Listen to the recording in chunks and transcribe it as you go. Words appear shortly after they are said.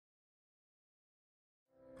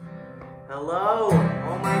Hello.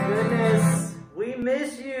 Oh my goodness. We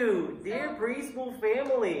miss you, dear preschool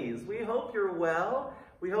families. We hope you're well.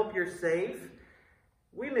 We hope you're safe.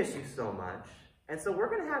 We miss you so much. And so we're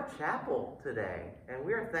going to have chapel today. And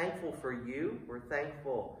we are thankful for you. We're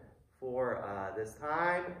thankful for this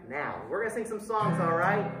time. Now, we're going to sing some songs, all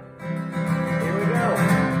right? Here we go.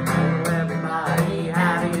 Hello, everybody.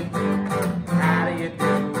 How do you do? How do you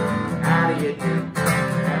do? How do you do?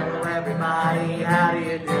 Hello, everybody. How do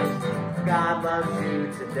you do? God loves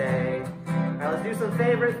you today. Now let's do some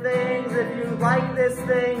favorite things. If you like this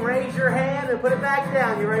thing, raise your hand and put it back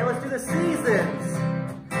down. You ready? Let's do the seasons.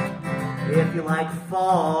 If you like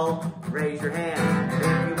fall, raise your hand.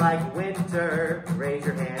 If you like winter, raise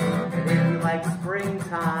your hand. And if you like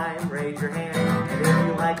springtime, raise your hand. And if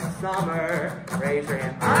you like summer, raise your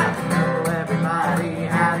hand. All right. Hello, everybody.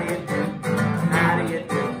 How do you do? How do you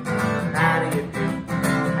do? How do you do?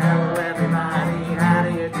 Hello, everybody. How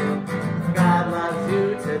do you do? God loves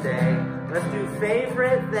you today. Let's do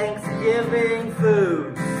favorite Thanksgiving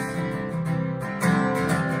foods.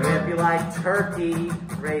 If you like turkey,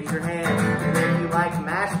 raise your hand. And if you like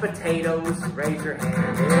mashed potatoes, raise your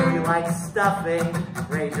hand. And if you like stuffing,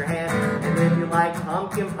 raise your hand. And if you like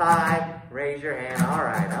pumpkin pie, raise your hand. All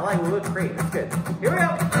right, I like whipped cream. That's good. Here we go.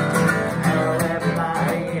 Hello,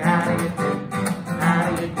 everybody. How do you do?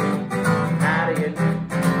 How do you do? How do you do?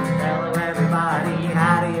 Hello, everybody.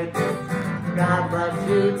 How do you do? God loves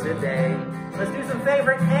you today. Let's do some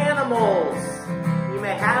favorite animals. You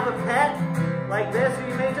may have a pet like this, or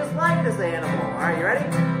you may just like this animal. All right, you ready?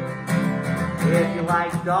 If you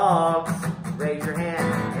like dogs, raise your hand.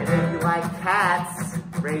 And if you like cats,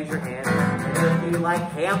 raise your hand. And if you like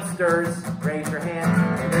hamsters, raise your hand.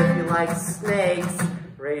 And if you like snakes,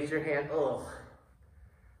 raise your hand. Ugh.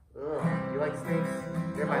 Ugh. You like snakes?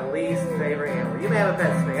 They're my least favorite animal. You may have a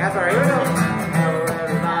pet snake. That's all right. Here we go. Hello,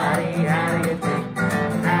 everybody. How do you do?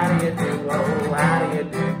 How do you do? Oh, how do you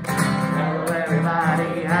do? Hello,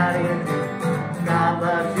 everybody. How do you do? God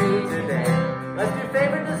loves you today. Let's do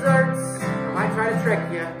favorite desserts. I might try to trick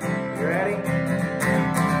you. You ready?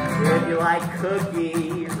 If you like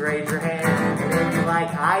cookies, raise your hand. And if you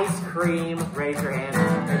like ice cream, raise your hand.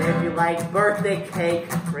 And if you like birthday cake,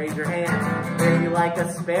 raise your hand. And if you like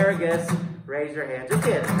asparagus, raise your hand. Just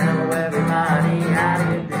kidding. Hello, everybody. How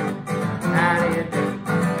do you do? How do you do?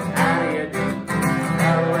 How do you do?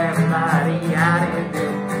 Hello, everybody. How do you do?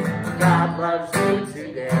 God loves you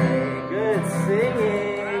today. Good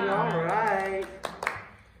singing. All right.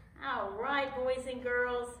 All right, boys and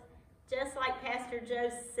girls. Just like Pastor Joe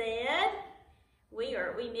said,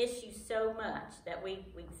 we miss you so much that we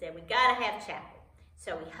said we got to have chapel.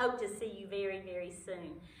 So we hope to see you very, very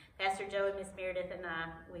soon. Pastor Joe and Miss Meredith and I,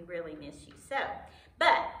 we really miss you. So,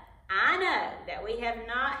 but I know that we have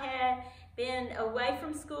not been away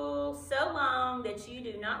from school so long that you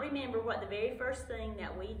do not remember what the very first thing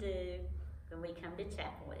that we do when we come to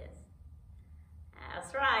chapel is.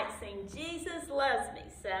 That's right, sing Jesus Loves Me.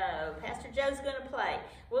 So Pastor Joe's going to play.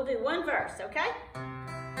 We'll do one verse, okay?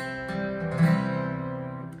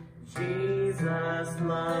 Jesus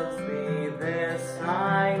loves me, this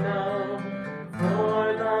I know,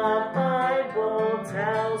 for the Bible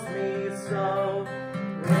tells me so.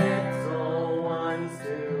 Little ones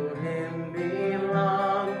to him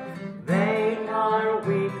belong. They are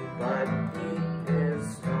weak, but he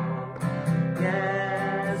is strong.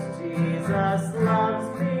 Yes, Jesus loves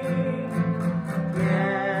me.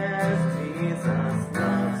 Yes, Jesus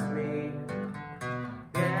loves me.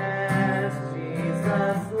 Yes,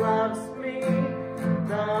 Jesus loves me.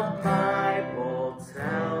 The Bible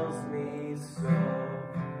tells me so.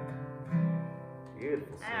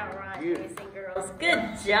 Beautiful. All right, Beautiful. boys and girls. Good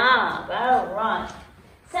job. All right.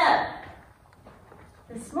 So,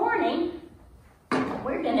 this morning,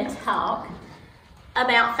 we're going to talk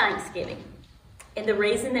about Thanksgiving and the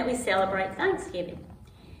reason that we celebrate Thanksgiving.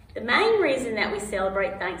 The main reason that we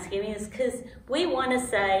celebrate Thanksgiving is because we want to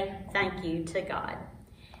say thank you to God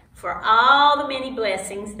for all the many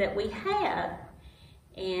blessings that we have,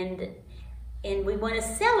 and we want to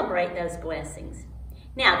celebrate those blessings.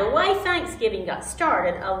 Now, the way Thanksgiving got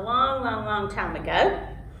started a long time ago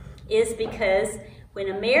is because when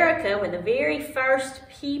the very first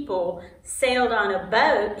people sailed on a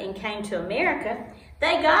boat and came to America,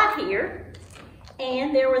 they got here,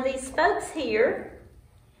 and there were these folks here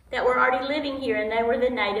that were already living here, and they were the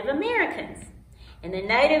Native Americans. And the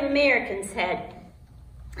Native Americans had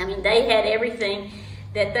everything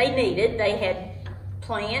that they needed. They had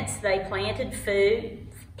plants, they planted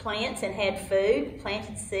plants and had food,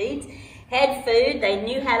 planted seeds, had food. They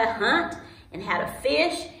knew how to hunt and how to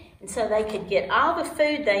fish, and so they could get all the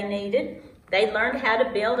food they needed They learned how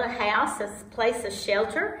to build a house, a place of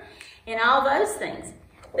shelter, and all those things.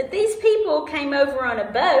 But these people came over on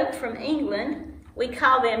a boat from England. We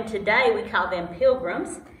call them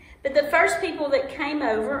pilgrims. But the first people that came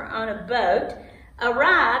over on a boat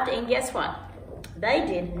arrived, and guess what? They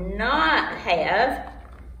did not have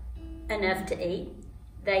enough to eat.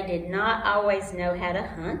 They did not always know how to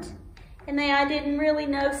hunt. And they didn't really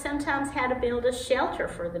know sometimes how to build a shelter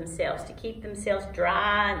for themselves, to keep themselves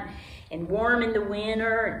dry and warm in the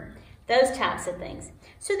winter, and those types of things.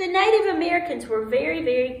 So the Native Americans were very,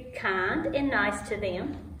 very kind and nice to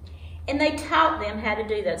them. And they taught them how to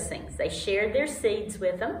do those things. They shared their seeds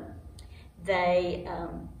with them. They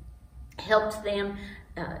helped them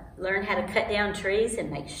learn how to cut down trees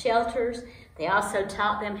and make shelters. They also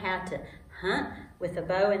taught them how to hunt with a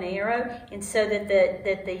bow and arrow, and so that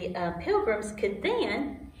the pilgrims could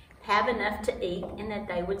then have enough to eat and that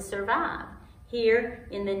they would survive here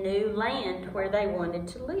in the new land where they wanted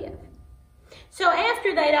to live. So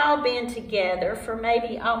after they'd all been together for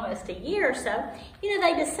maybe almost a year or so,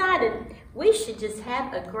 they decided we should just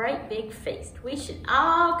have a great big feast. We should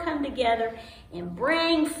all come together and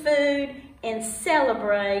bring food and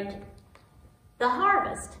celebrate the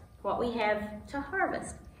harvest, what we have to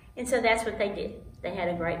harvest. And so that's what they did. They had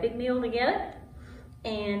a great big meal together,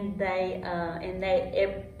 and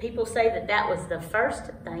people say that was the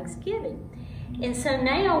first Thanksgiving. And so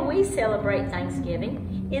now we celebrate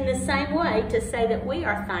Thanksgiving in the same way, to say that we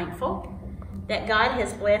are thankful that God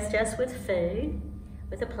has blessed us with food,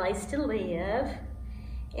 with a place to live,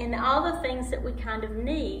 and all the things that we kind of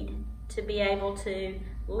need to be able to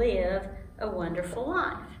live a wonderful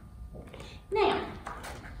life. Now,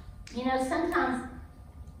 sometimes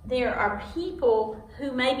there are people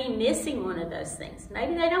who may be missing one of those things.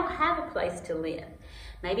 Maybe they don't have a place to live.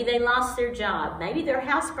 Maybe they lost their job. Maybe their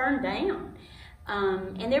house burned down.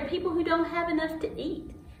 And there are people who don't have enough to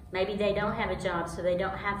eat. Maybe they don't have a job, so they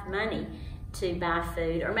don't have money to buy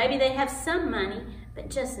food. Or maybe they have some money, but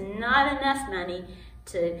just not enough money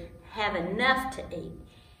to have enough to eat.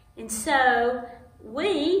 And so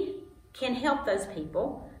we can help those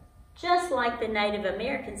people, just like the Native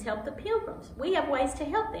Americans helped the Pilgrims. We have ways to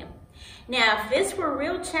help them. Now, if this were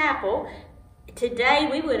Real Chapel, today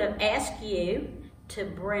we would have asked you to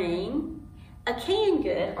bring a canned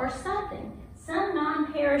good or something, some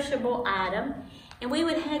non-perishable item, and we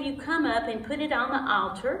would have you come up and put it on the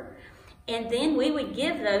altar, and then we would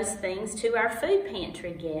give those things to our food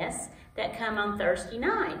pantry guests that come on Thursday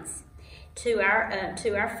nights to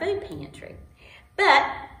our food pantry. But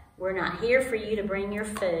we're not here for you to bring your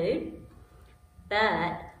food,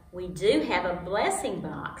 but we do have a blessing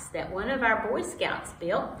box that one of our Boy Scouts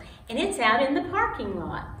built, and it's out in the parking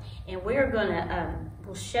lot. And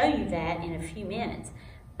we'll show you that in a few minutes.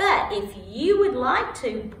 But if you would like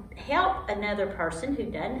to help another person who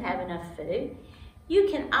doesn't have enough food, you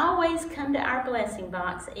can always come to our blessing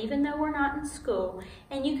box, even though we're not in school,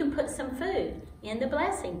 and you can put some food in the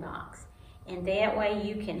blessing box. And that way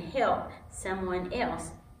you can help someone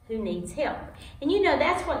else who needs help. And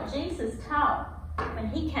that's what Jesus taught when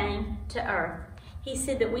he came to earth. He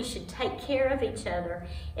said that we should take care of each other,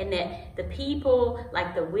 and that the people,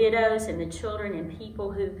 like the widows and the children and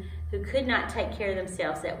people who could not take care of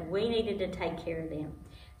themselves, that we needed to take care of them.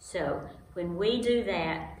 So when we do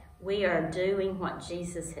that, we are doing what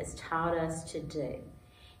Jesus has taught us to do,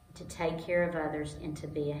 to take care of others and to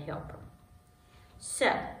be a helper.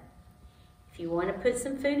 So if you want to put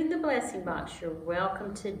some food in the blessing box, you're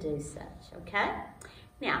welcome to do such, okay?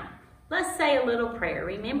 Now, let's say a little prayer.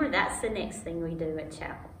 Remember, that's the next thing we do at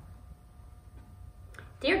chapel.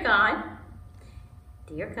 Dear God,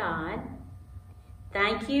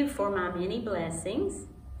 thank you for my many blessings.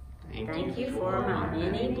 Thank you for my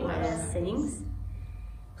many blessings.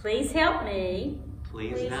 Please help me.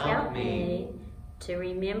 Please help me to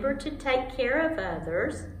remember to take care of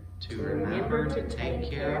others. To remember to take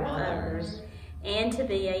care of others, and to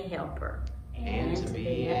be a helper.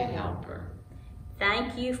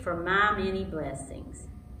 Thank you for my many blessings.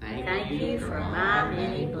 Thank you for my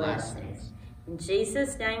many blessings. In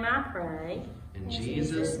Jesus' name I pray. In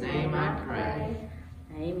Jesus' name I pray.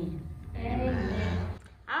 Amen. Amen.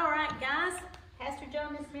 All right, guys. Pastor Joe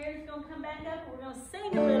and Miss Mary's going to come back up. We're going to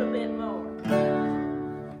sing a little bit more.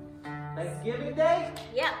 Thanksgiving Day?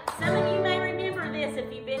 Yep. Some of you may remember this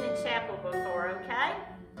if you've been in chapel before, okay?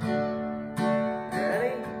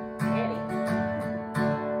 Ready? Ready.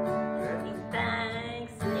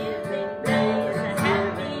 Thanksgiving Day is a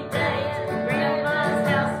happy day. To Grandma's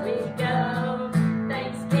house we go.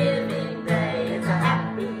 Thanksgiving Day is a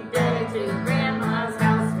happy day. To Grandma's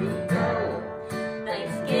house we go.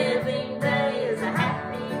 Thanksgiving Day is a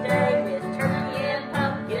happy day with turkey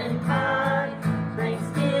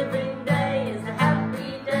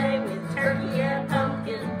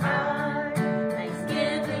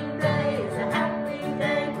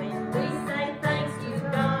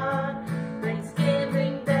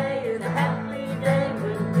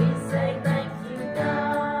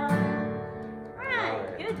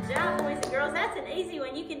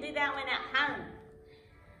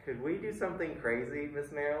Could we do something crazy,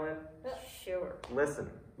 Miss Marilyn? Sure. Listen,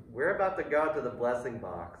 we're about to go to the blessing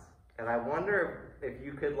box, and I wonder if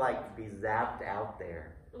you could like be zapped out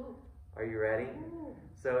there. Ooh. Are you ready? Ooh.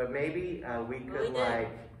 So maybe we could like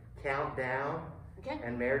count down, Okay.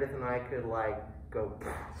 and Meredith and I could like go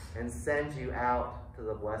and send you out to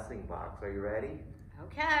the blessing box. Are you ready?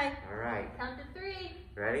 Okay. All right. Count to 3.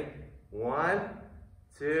 Ready? 1,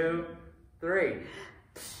 2, 3.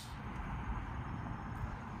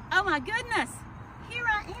 Oh my goodness. Here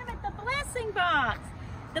I am at the blessing box.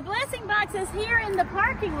 The blessing box is here in the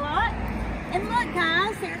parking lot. And look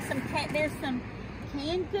guys, there's some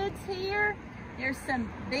canned goods here. There's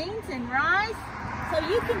some beans and rice. So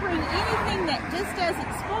you can bring anything that just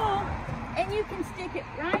doesn't spoil and you can stick it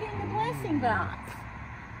right in the blessing box.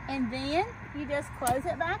 And then you just close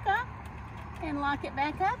it back up and lock it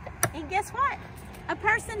back up. And guess what? A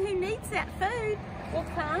person who needs that food will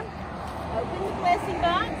come, open the blessing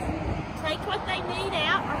box, take what they need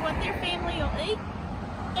out or what their family will eat,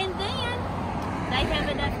 and then they have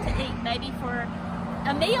enough to eat, maybe for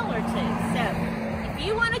a meal or 2. So if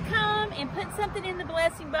you want to come and put something in the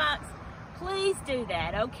blessing box, please do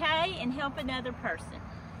that, okay? And help another person.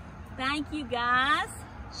 Thank you, guys.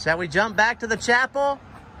 Shall we jump back to the chapel?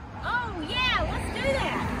 Oh, yeah, let's do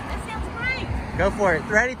that. That sounds great. Go for it.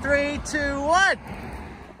 Ready? 3, 2, 1.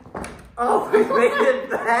 Oh, we made it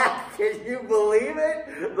back. Can you believe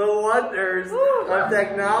it? The wonders of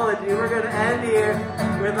technology. We're going to end here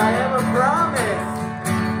with I Am a Promise.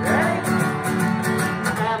 Ready?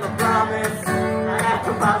 I am a promise. I am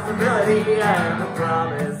a possibility. I am a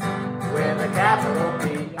promise. With a capital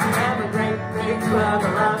P. I am a great big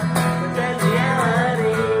bundle of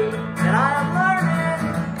potentiality. And I am learning.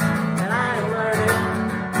 And I am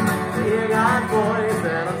learning to hear God's voice.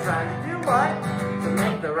 And I'm trying to do what? To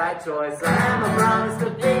make the right choice. I am a promise to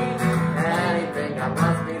be anything God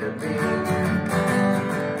wants me to be.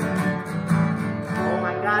 Oh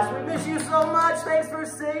my gosh, we miss you so much. Thanks for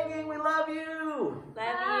singing. We love you.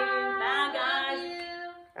 Love you. Bye,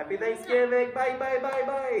 guys. Happy Thanksgiving. Bye, bye, bye,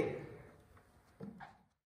 bye.